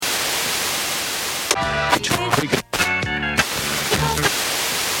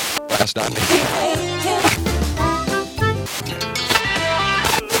Last time.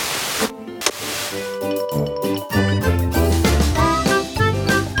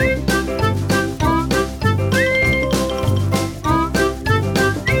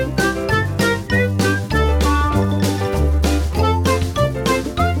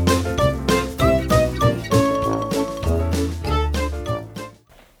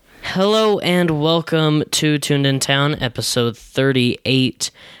 Hello and welcome to Tuned in Town, episode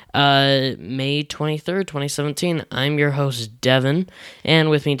 38, May 23rd, 2017. I'm your host, Devin, and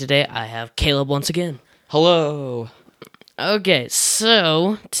with me today I have Caleb once again. Hello. Okay,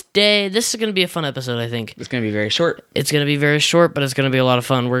 so today, this is going to be a fun episode, I think. It's going to be very short. It's going to be very short, but it's going to be a lot of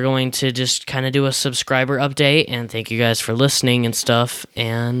fun. We're going to just kind of do a subscriber update, and thank you guys for listening and stuff,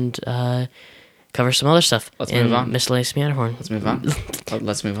 and cover some other stuff. Let's move on. Miscellaneous Matterhorn. Let's move on.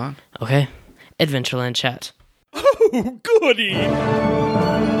 Let's move on. Okay. Adventureland chat. Oh, goody!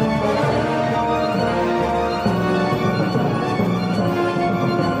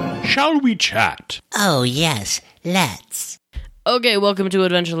 Shall we chat? Oh, yes, let's. Okay, welcome to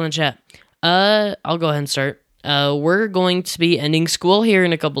Adventureland chat. I'll go ahead and start. We're going to be ending school here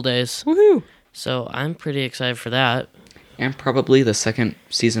in a couple days. Woohoo! So I'm pretty excited for that. And probably the second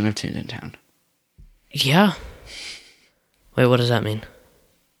season of Tuned in Town. Yeah. Wait, what does that mean?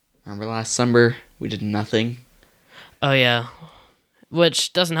 Remember last summer, we did nothing? Oh, yeah.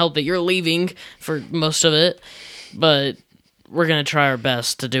 Which doesn't help that you're leaving for most of it, but we're going to try our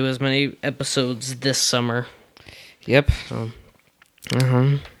best to do as many episodes this summer. Yep.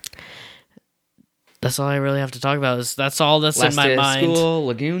 That's all I really have to talk about. That's all that's Last in my day mind. of school,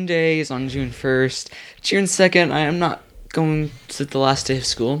 Lagoon Day is on June 1st. June 2nd, I am not going to the last day of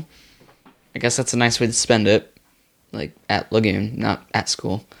school. I guess that's a nice way to spend it. Like, at Lagoon, not at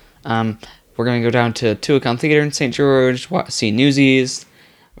school. We're going to go down to Tuacahn Theater in St. George, see Newsies,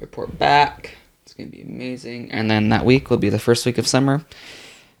 report back. It's going to be amazing. And then that week will be the first week of summer.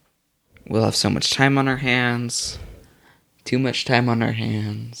 We'll have so much time on our hands. Too much time on our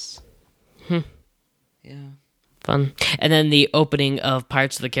hands. Yeah. Fun. And then the opening of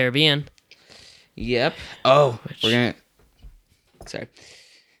Pirates of the Caribbean. Yep. Oh, we're going to... Sorry.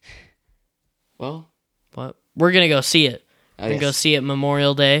 Well... What? We're going to go see it. Oh, We're going to go yes. see it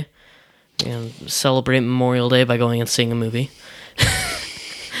Memorial Day. And celebrate Memorial Day by going and seeing a movie.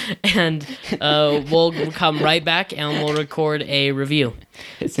 And we'll come right back and we'll record a review.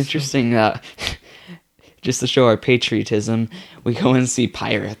 It's interesting that just to show our patriotism, we go and see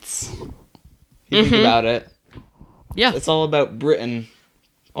Pirates. If you think about it. Yeah. It's all about Britain.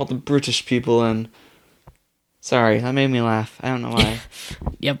 All the British people and... Sorry, that made me laugh. I don't know why.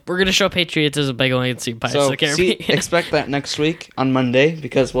 Yep, we're going to show patriotism by going and seeing Pirates of So, the Caribbean. expect that next week on Monday,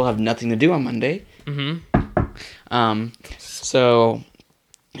 because we'll have nothing to do on Monday. So,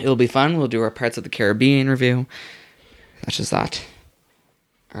 it'll be fun. We'll do our Pirates of the Caribbean review. That's just that.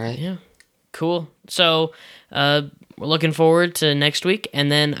 Alright? Yeah. Cool. So, we're looking forward to next week,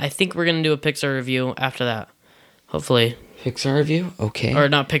 and then I think we're going to do a Pixar review after that. Hopefully. Pixar review? Okay. Or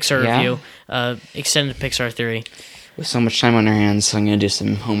not Pixar Yeah. review, extended Pixar theory. With so much time on our hands, I'm going to do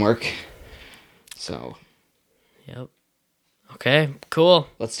some homework. So, Yep. Okay, cool.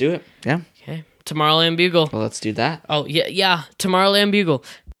 let's do it. Yeah. Okay. Tomorrowland Bugle. Well, let's do that. Oh, yeah. Tomorrowland Bugle.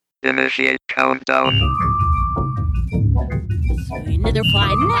 Initiate countdown. Another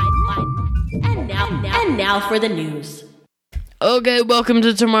fine. And now for the news. Okay, welcome to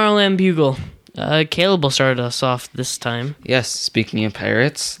Tomorrowland Bugle. Caleb will start us off this time. Yes, speaking of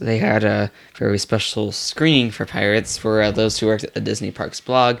Pirates, they had a very special screening for Pirates for those who worked at the Disney Parks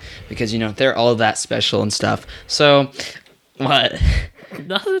blog, because, you know, they're all that special and stuff. So, what?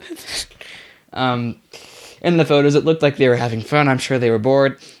 Nothing. In the photos, it looked like they were having fun. I'm sure they were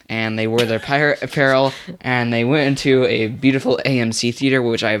bored, and they wore their pirate apparel, and they went into a beautiful AMC theater,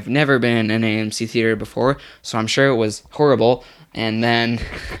 which I've never been in an AMC theater before, so I'm sure it was horrible. And then...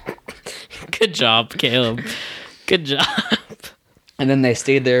 Good job, Caleb. Good job. And then they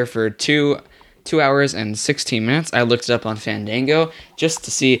stayed there for 2 hours and 16 minutes. I looked it up on Fandango just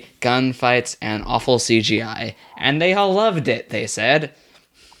to see gunfights and awful CGI. And they all loved it, they said.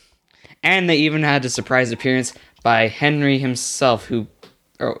 And they even had a surprise appearance by Henry himself,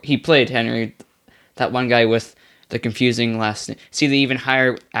 he played Henry, that one guy with the confusing last name. See, they even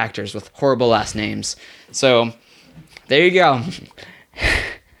hire actors with horrible last names. So, there you go.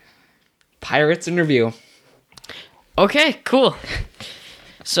 Pirates in review. Okay, cool.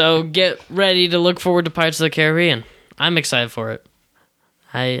 So get ready to look forward to Pirates of the Caribbean. I'm excited for it.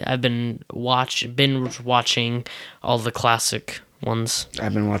 I've been watching all the classic ones.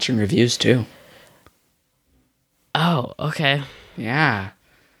 I've been watching reviews too. Oh, okay. Yeah.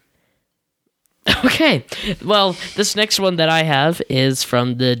 Okay. Well, this next one that I have is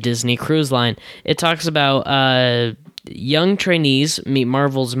from the Disney Cruise Line. It talks about young trainees meet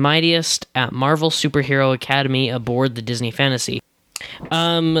Marvel's mightiest at Marvel Superhero Academy aboard the Disney Fantasy.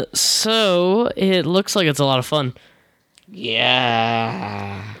 So it looks like it's a lot of fun.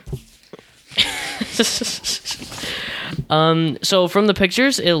 Yeah. So from the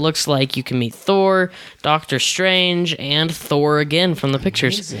pictures, it looks like you can meet Thor, Doctor Strange, and Thor again from the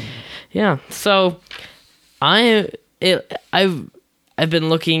pictures. Amazing. Yeah. So I've been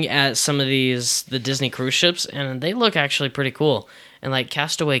looking at some of the Disney cruise ships, and they look actually pretty cool. And like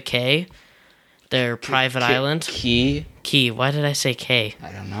Castaway Cay, their private island. Key? Why did I say K?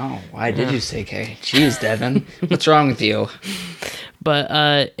 I don't know. Why did you say K? Jeez, Devin. What's wrong with you?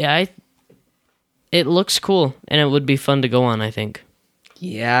 But it looks cool, and it would be fun to go on, I think.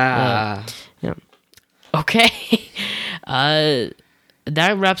 Yeah. Yeah. Okay.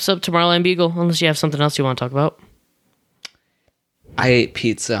 That wraps up Tomorrowland Beagle, unless you have something else you want to talk about. I ate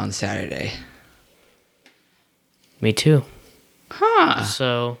pizza on Saturday. Me too. Huh.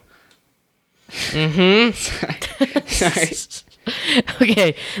 So. Sorry.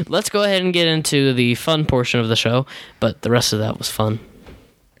 Okay, let's go ahead and get into the fun portion of the show, but the rest of that was fun.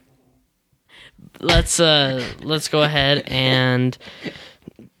 Let's go ahead and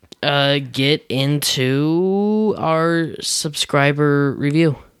get into our subscriber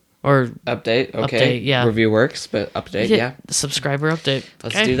review or Update. Okay. Update, yeah. Review works, but update. Yeah. the subscriber update.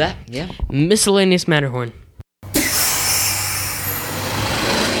 Let's Okay. do that. Yeah. Miscellaneous Matterhorn.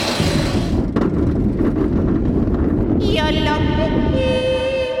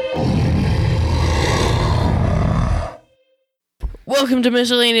 Welcome to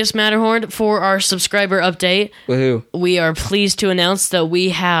Miscellaneous Matterhorn for our subscriber update. Woohoo. We are pleased to announce that we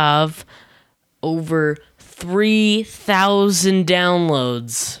have over 3,000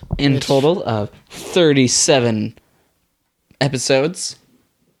 downloads. In total of 37 episodes.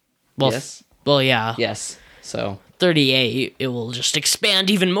 Well, Yes. Well, yeah. Yes. So 38. It will just expand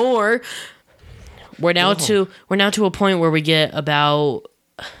even more. We're now to a point where we get about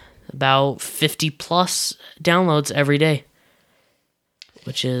 50 plus downloads every day,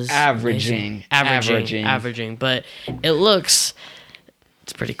 which is Averaging. amazing. Averaging. But it's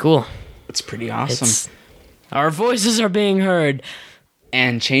pretty cool. it's pretty awesome. Our voices are being heard.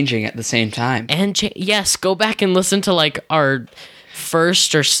 And changing at the same time. And yes, go back and listen to like our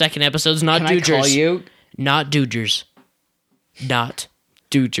first or second episodes. Not Can I call Doogers. you? Not Doogers. Not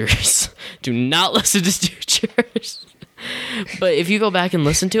Doogers. Do not listen to Doogers. But if you go back and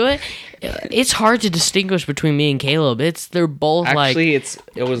listen to it, it's hard to distinguish between me and Caleb. They're both Actually, it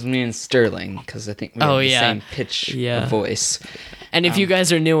was me and Sterling because I think we have the same pitch Yeah. of voice. And if you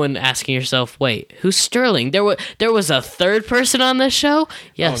guys are new and asking yourself, wait, who's Sterling? There was a third person on this show?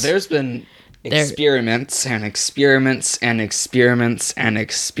 Yes. Oh, there's been experiments and experiments and experiments and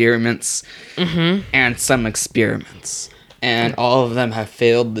experiments and some experiments. And all of them have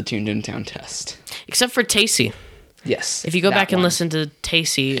failed the Tuned In Town test. Except for Tacey. Yes. If you go back and listen to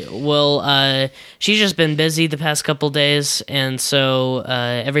Tacey, she's just been busy the past couple days, and so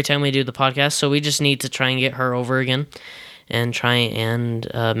every time we do the podcast, so we just need to try and get her over again and try and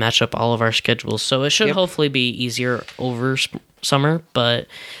match up all of our schedules. So it should hopefully be easier over summer, but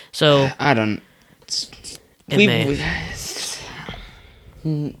so I don't. It may.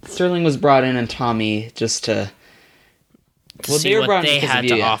 Sterling was brought in and Tommy just to. Well, see were what brought in they because had of you,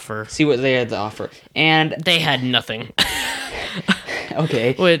 to yeah. offer. See what they had to offer, and They had nothing.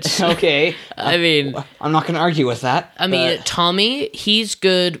 okay, Which- okay. I mean, I'm not going to argue with that. I mean, but- Tommy, he's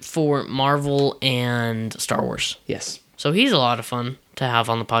good for Marvel and Star Wars. yes. So he's a lot of fun to have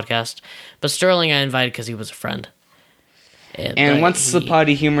on the podcast. But Sterling I invited because he was a friend. And once the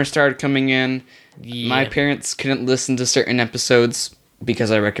potty humor started coming in, my Yeah. parents couldn't listen to certain episodes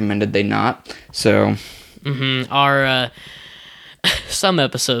because I recommended they not. So our some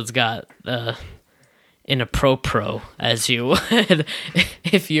episodes got in a pro, as you would,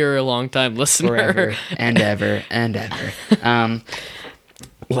 if you're a long-time listener. forever and ever and ever.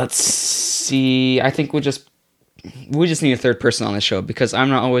 Let's see. I think we just need a third person on the show because I'm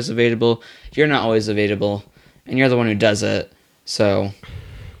not always available. You're not always available, and you're the one who does it. So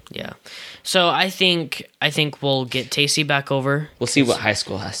Yeah. So I think we'll get Tacey back over. we'll see what high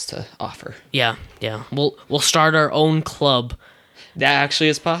school has to offer. Yeah. We'll start our own club. That actually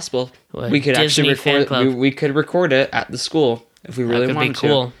is possible. What, We could Disney actually fan record. club? We could record it at the school if we really That could wanted be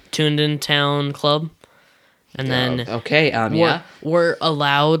cool. Tuned In Town Club. And to. then Okay. Yeah. we're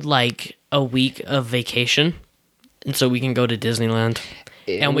allowed like a week of vacation, and so we can go to Disneyland.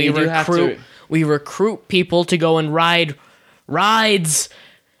 And we do have recruit We recruit people to go and ride rides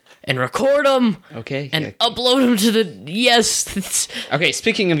and record them Okay. and yeah. upload them to the... Yes, Okay,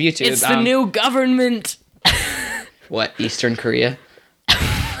 speaking of YouTube, it's the new government. what, Eastern Korea?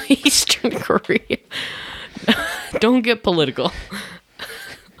 Eastern Korea. Don't get political.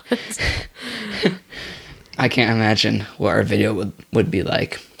 I can't imagine what our video would be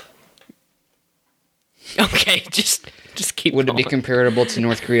like. Okay, just keep Would it be going. comparable to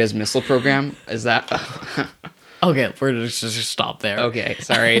North Korea's missile program? Is that... Okay, we're just stop there. okay,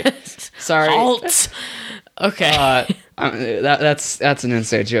 sorry. Sorry. Halt. Okay. That's an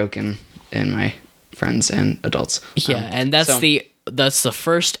inside joke in my friends and adults. yeah, and that's so- the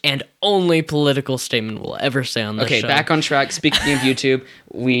first and only political statement we'll ever say on this Okay, show. back on track. Speaking of YouTube,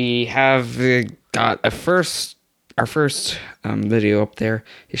 we have got our first video up there.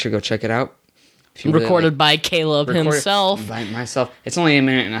 You should go check it out. If you really Recorded by Caleb recorded himself. by myself. It's only a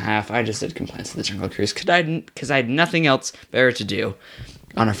minute and a half. I just did Complaints of the Jungle Cruise because I had nothing else better to do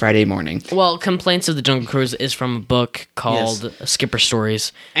on a Friday morning. Well, Complaints of the Jungle Cruise is from a book called Skipper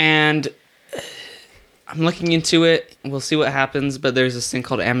Stories. And I'm looking into it. We'll see what happens. But there's this thing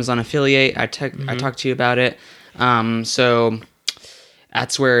called Amazon Affiliate. I talked to you about it. So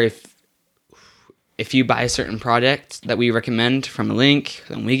that's where if you buy a certain product that we recommend from a link,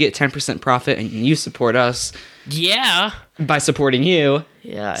 then we get 10% profit, and you support us Yeah. by supporting you.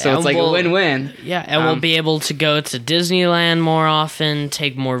 Yeah. So and it's like a win-win. Yeah, and we'll be able to go to Disneyland more often,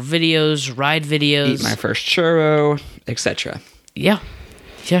 take more videos, ride videos. Eat my first churro, etc. Yeah.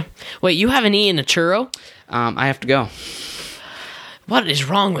 Yeah. Wait, you haven't eaten a churro? I have to go. What is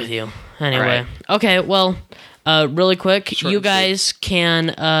wrong with you? Anyway. All right. Okay, well, really quick, Short you and sweet. guys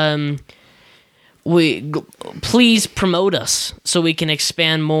can please promote us so we can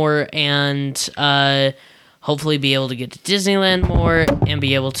expand more and hopefully be able to get to Disneyland more and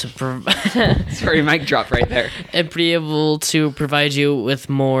be able to Sorry, mic drop right there. and be able to provide you with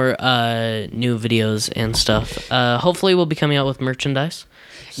more new videos and stuff. Hopefully we'll be coming out with merchandise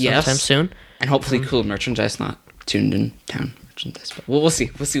Yes. sometime soon. And hopefully cool merchandise, not tuned in town merchandise. But we'll see.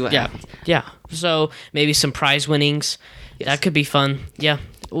 We'll see what Yeah. happens. Yeah. So maybe some prize winnings. That could be fun. Yeah.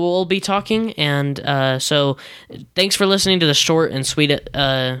 We'll be talking. And so thanks for listening to the short and sweet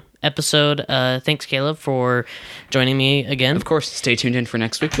episode. Thanks, Caleb, for joining me again. Of course, stay tuned in for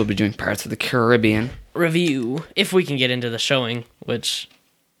next week. We'll be doing Pirates of the Caribbean. Review, if we can get into the showing, which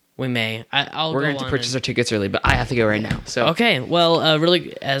we may. We're going to purchase our tickets early, but I have to go right now. So Okay, well,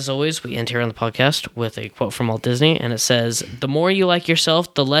 really, as always, we end here on the podcast with a quote from Walt Disney, and it says, "The more you like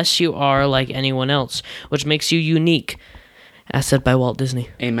yourself, the less you are like anyone else, which makes you unique," as said by Walt Disney.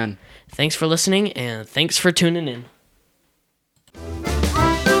 amen. Thanks for listening, and thanks for tuning in.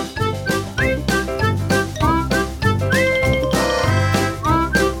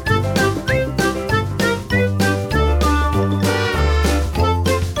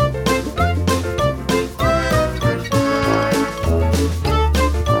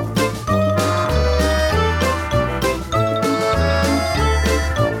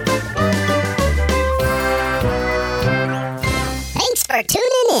 Thanks for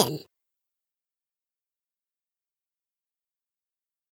tuning in.